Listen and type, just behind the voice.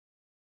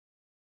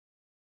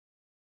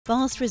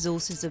Vast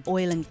resources of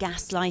oil and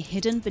gas lie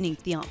hidden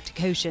beneath the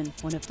Arctic Ocean.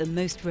 One of the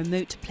most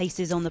remote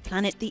places on the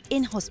planet, the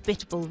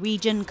inhospitable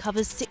region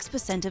covers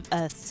 6% of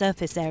Earth's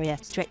surface area,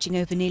 stretching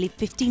over nearly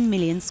 15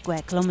 million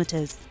square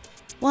kilometres.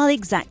 While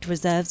exact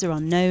reserves are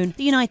unknown,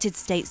 the United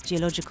States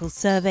Geological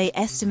Survey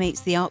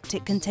estimates the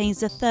Arctic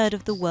contains a third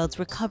of the world's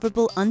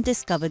recoverable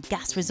undiscovered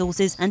gas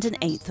resources and an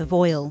eighth of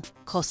oil.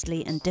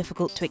 Costly and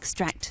difficult to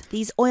extract,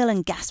 these oil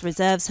and gas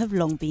reserves have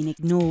long been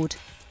ignored.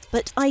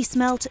 But ice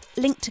melt,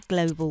 linked to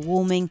global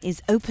warming,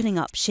 is opening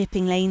up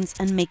shipping lanes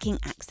and making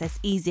access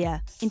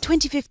easier. In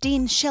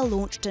 2015, Shell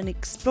launched an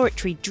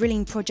exploratory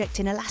drilling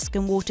project in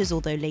Alaskan waters,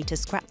 although later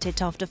scrapped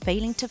it after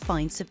failing to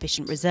find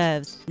sufficient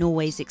reserves.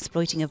 Norway's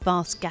exploiting a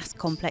vast gas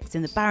complex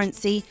in the Barents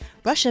Sea.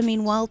 Russia,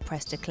 meanwhile,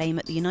 pressed a claim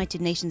at the United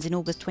Nations in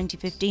August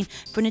 2015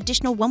 for an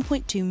additional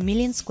 1.2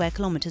 million square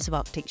kilometres of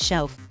Arctic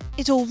shelf.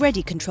 It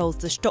already controls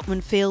the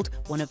Stockman field,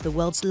 one of the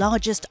world's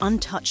largest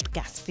untouched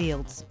gas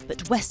fields.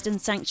 But Western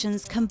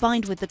sanctions,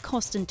 combined with the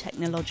cost and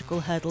technological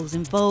hurdles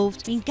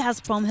involved, mean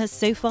Gazprom has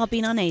so far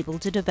been unable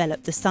to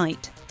develop the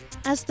site.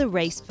 As the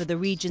race for the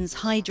region's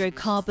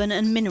hydrocarbon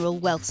and mineral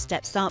wealth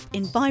steps up,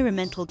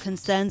 environmental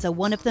concerns are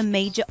one of the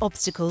major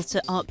obstacles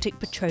to Arctic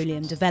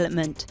petroleum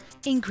development.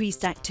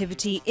 Increased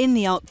activity in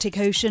the Arctic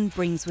Ocean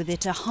brings with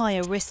it a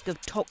higher risk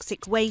of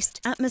toxic waste,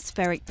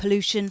 atmospheric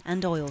pollution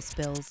and oil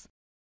spills.